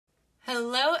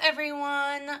Hello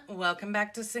everyone, welcome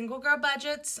back to Single Girl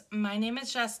Budgets. My name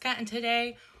is Jessica and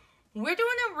today we're doing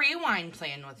a rewind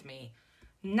plan with me.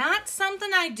 Not something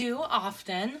I do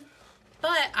often,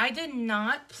 but I did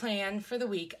not plan for the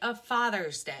week of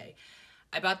Father's Day.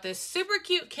 I bought this super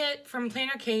cute kit from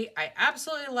Planner Kate. I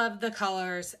absolutely love the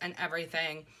colors and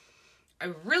everything.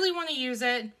 I really want to use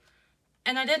it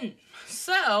and I didn't.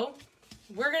 So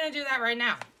we're going to do that right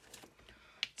now.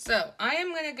 So I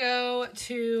am going to go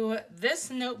to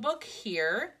this notebook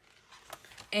here,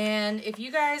 and if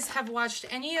you guys have watched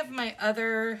any of my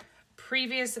other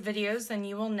previous videos, then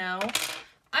you will know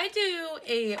I do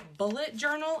a bullet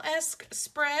journal-esque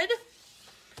spread.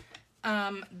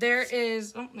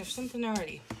 There's something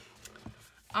already.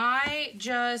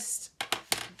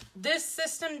 This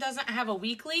system doesn't have a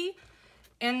weekly,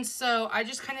 and so I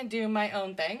just kind of do my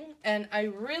own thing, and I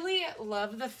really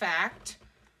love the fact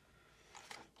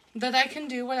that I can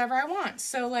do whatever I want.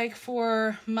 So like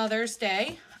for Mother's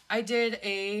Day, I did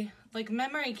a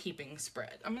memory keeping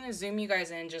spread. I'm going to zoom you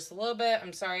guys in just a little bit.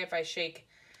 I'm sorry if I shake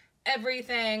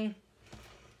everything.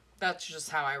 That's just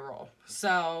how I roll.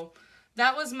 So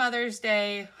that was Mother's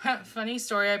Day. Funny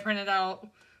story, I printed out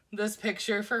this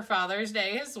picture for Father's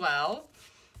Day as well.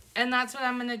 And that's what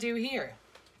I'm going to do here.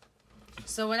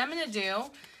 So what I'm going to do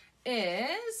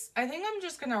is, I think I'm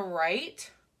just going to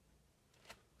write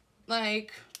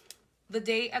the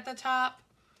date at the top,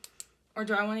 or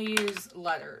do I want to use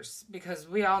letters? Because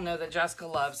we all know that Jessica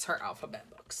loves her alphabet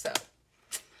book. So,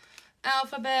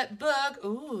 alphabet book.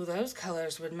 Ooh, those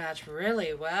colors would match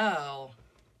really well.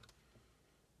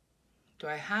 Do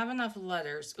I have enough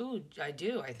letters? Ooh, I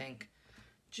do, I think.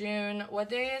 June, what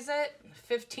day is it?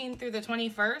 15th through the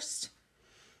 21st?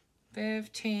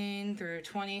 15 through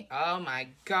 20. Oh my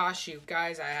gosh, you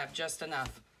guys, I have just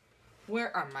enough.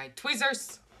 Where are my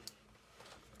tweezers?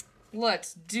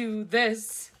 Let's do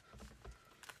this.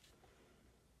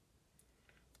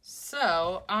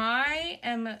 So, I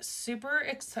am super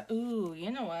excited. Ooh,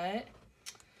 you know what?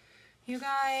 You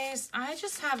guys, I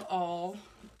just have all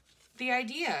the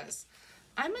ideas.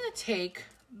 I'm going to take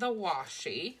the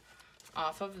washi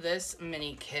off of this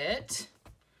mini kit.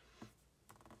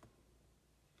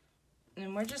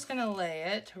 And we're just going to lay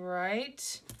it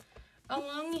right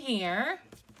along here.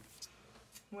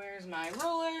 Where's my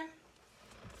ruler?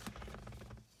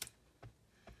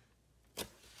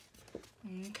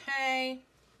 Okay,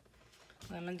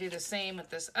 I'm going to do the same with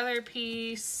this other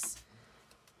piece,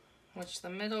 which the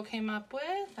middle came up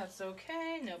with. That's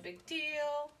okay, no big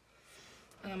deal.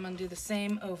 And I'm going to do the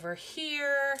same over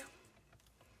here.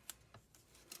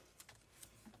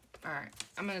 All right,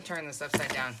 I'm going to turn this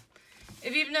upside down.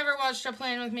 If you've never watched a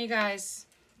plan with me, guys,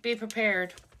 be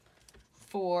prepared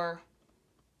for...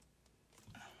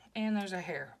 And there's a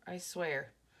hair, I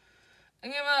swear. I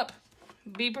give up.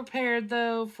 Be prepared,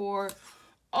 though, for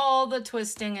all the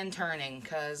twisting and turning,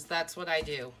 because that's what I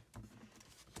do.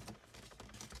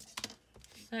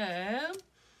 So,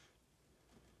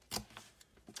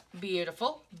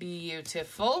 beautiful,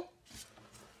 beautiful.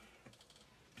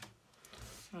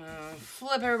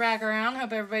 Flip her back around.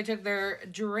 Hope everybody took their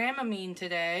Dramamine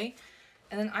today.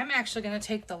 And then I'm actually going to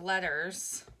take the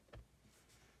letters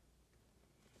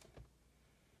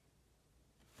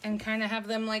and kind of have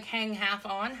them hang half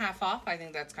on, half off. I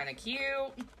think that's kind of cute.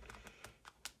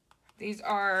 These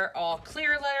are all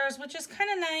clear letters, which is kind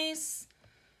of nice.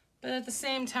 But at the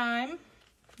same time,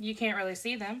 you can't really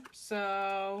see them.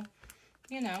 So,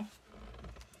 you know.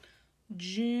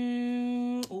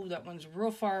 June. Oh, that one's real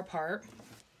far apart.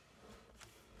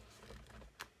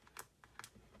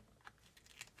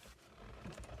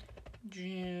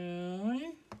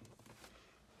 June.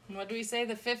 What do we say?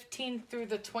 The 15th through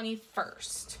the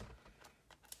 21st.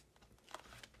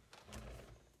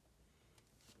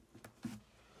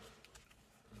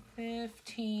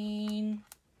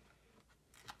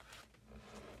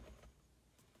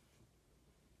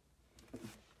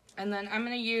 And then I'm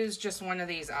going to use just one of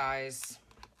these eyes.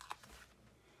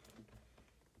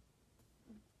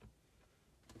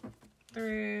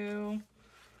 Through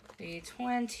the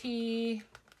 20.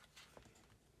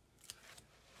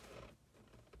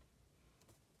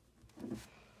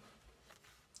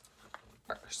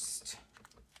 First.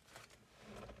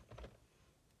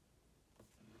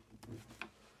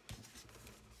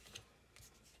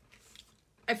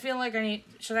 I feel like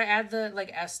should I add the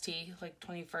ST,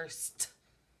 21st?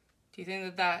 Do you think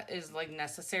that that is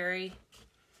necessary?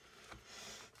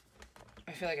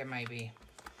 I feel like it might be.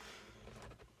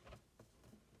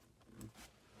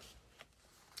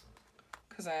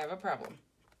 Because I have a problem.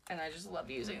 And I just love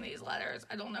using these letters.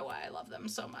 I don't know why I love them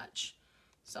so much.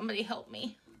 Somebody help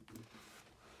me.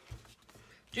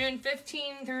 June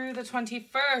 15 through the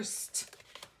 21st.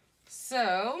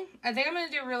 So, I think I'm going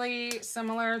to do really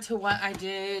similar to what I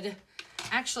did.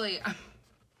 Actually,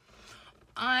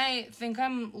 I think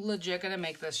I'm legit going to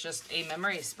make this just a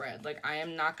memory spread. Like, I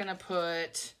am not going to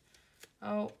put...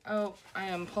 Oh, I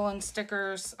am pulling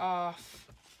stickers off.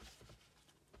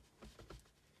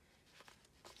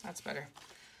 That's better.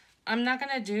 I'm not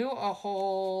going to do a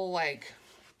whole, like,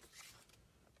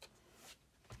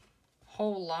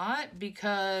 whole lot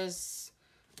because,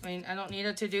 I mean, I don't need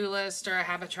a to-do list or a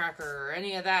habit tracker or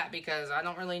any of that because I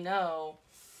don't really know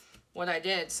what I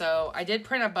did. So I did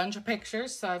print a bunch of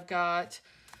pictures. So I've got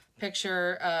a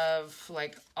picture of,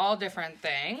 like, all different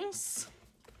things.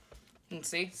 And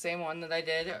see, same one that I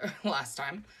did last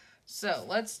time. So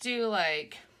let's do,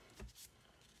 like...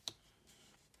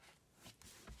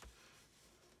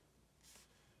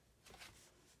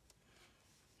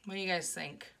 What do you guys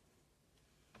think?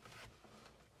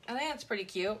 I think that's pretty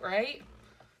cute, right?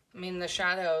 I mean, the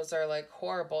shadows are like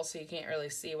horrible, so you can't really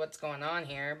see what's going on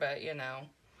here, but you know.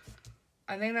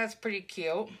 I think that's pretty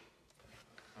cute.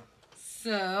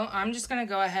 So I'm just gonna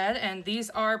go ahead, and these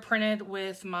are printed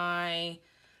with my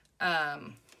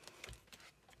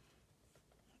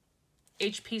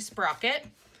HP Sprocket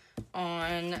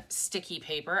on sticky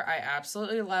paper. I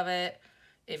absolutely love it.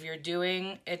 If you're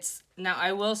doing, now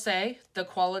I will say the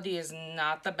quality is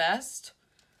not the best,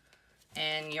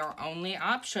 and your only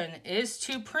option is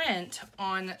to print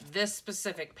on this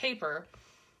specific paper.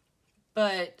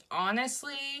 But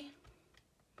honestly,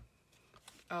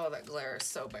 oh, that glare is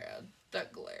so bad.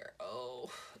 That glare, oh,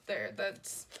 there,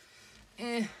 that's,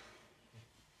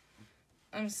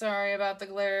 I'm sorry about the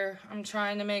glare. I'm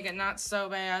trying to make it not so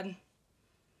bad.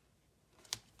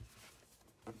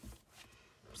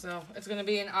 So it's going to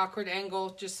be an awkward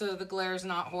angle just so the glare is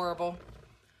not horrible.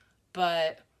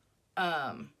 But,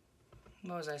 what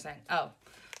was I saying? Oh,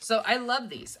 so I love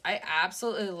these. I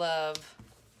absolutely love,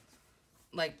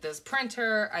 like, this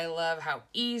printer. I love how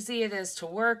easy it is to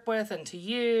work with and to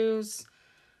use.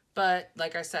 But,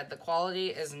 like I said, the quality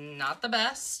is not the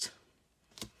best.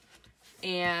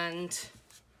 And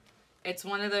it's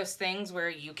one of those things where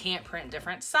you can't print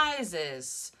different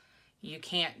sizes. You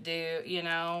can't do, you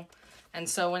know... And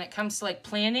so when it comes to, like,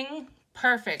 planning,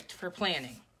 perfect for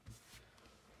planning.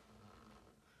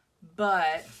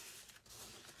 But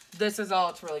this is all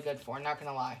it's really good for, not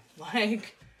gonna lie.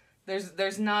 Like,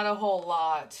 there's not a whole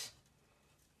lot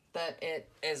that it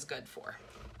is good for.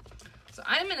 So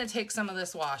I'm gonna take some of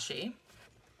this washi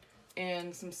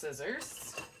and some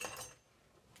scissors.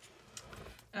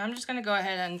 And I'm just gonna go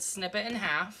ahead and snip it in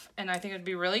half. And I think it'd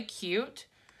be really cute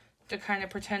to kind of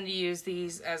pretend to use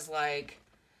these as, like,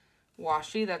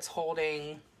 washi that's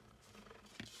holding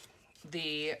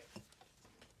the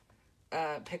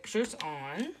pictures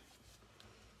on.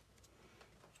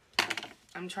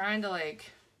 I'm trying to,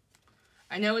 like,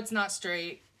 I know it's not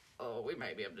straight. Oh, we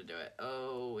might be able to do it.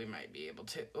 Oh, we might be able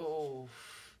to. Oh.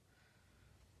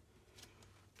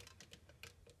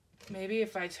 Maybe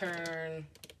if I turn.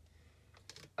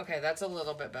 Okay, that's a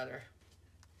little bit better.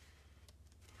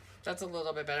 That's a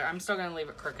little bit better. I'm still going to leave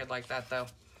it crooked like that, though.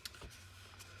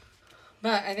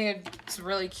 But I think it's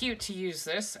really cute to use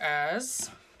this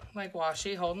as, like,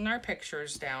 washi holding our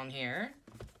pictures down here.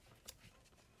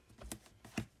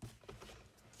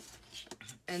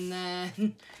 And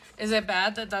then, is it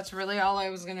bad that that's really all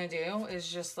I was going to do?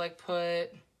 Is just, like, put...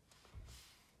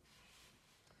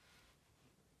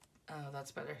 Oh,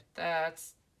 that's better.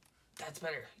 That's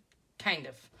better. Kind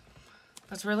of.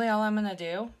 That's really all I'm going to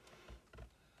do.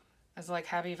 As, like,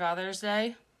 Happy Father's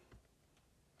Day.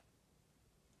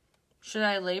 Should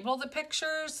I label the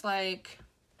pictures? Like,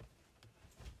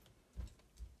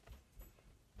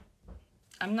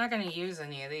 I'm not going to use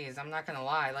any of these. I'm not going to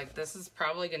lie. Like, this is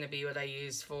probably going to be what I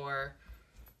use for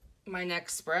my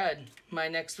next spread. My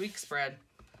next week's spread.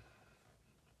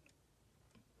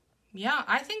 Yeah,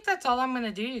 I think that's all I'm going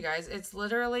to do, you guys. It's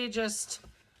literally just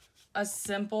a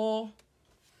simple...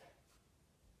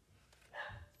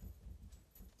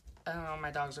 Oh,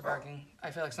 my dogs are barking. I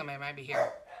feel like somebody might be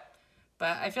here.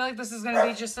 But I feel like this is going to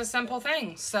be just a simple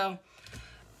thing. So,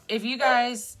 if you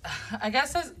guys, I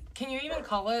guess, can you even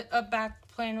call it a back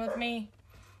plan with me?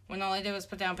 When all I did was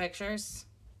put down pictures?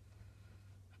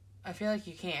 I feel like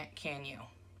you can't, can you?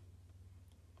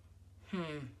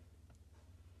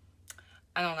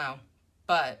 I don't know.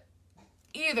 But,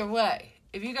 either way,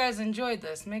 if you guys enjoyed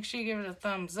this, make sure you give it a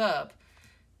thumbs up.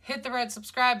 Hit the red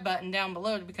subscribe button down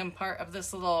below to become part of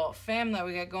this little fam that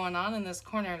we got going on in this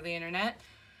corner of the internet.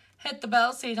 Hit the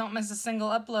bell so you don't miss a single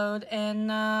upload.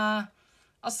 And I'll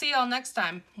see y'all next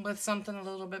time with something a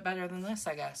little bit better than this,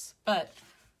 I guess. But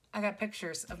I got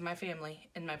pictures of my family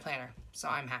in my planner, so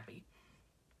I'm happy.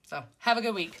 So have a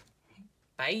good week.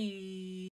 Bye.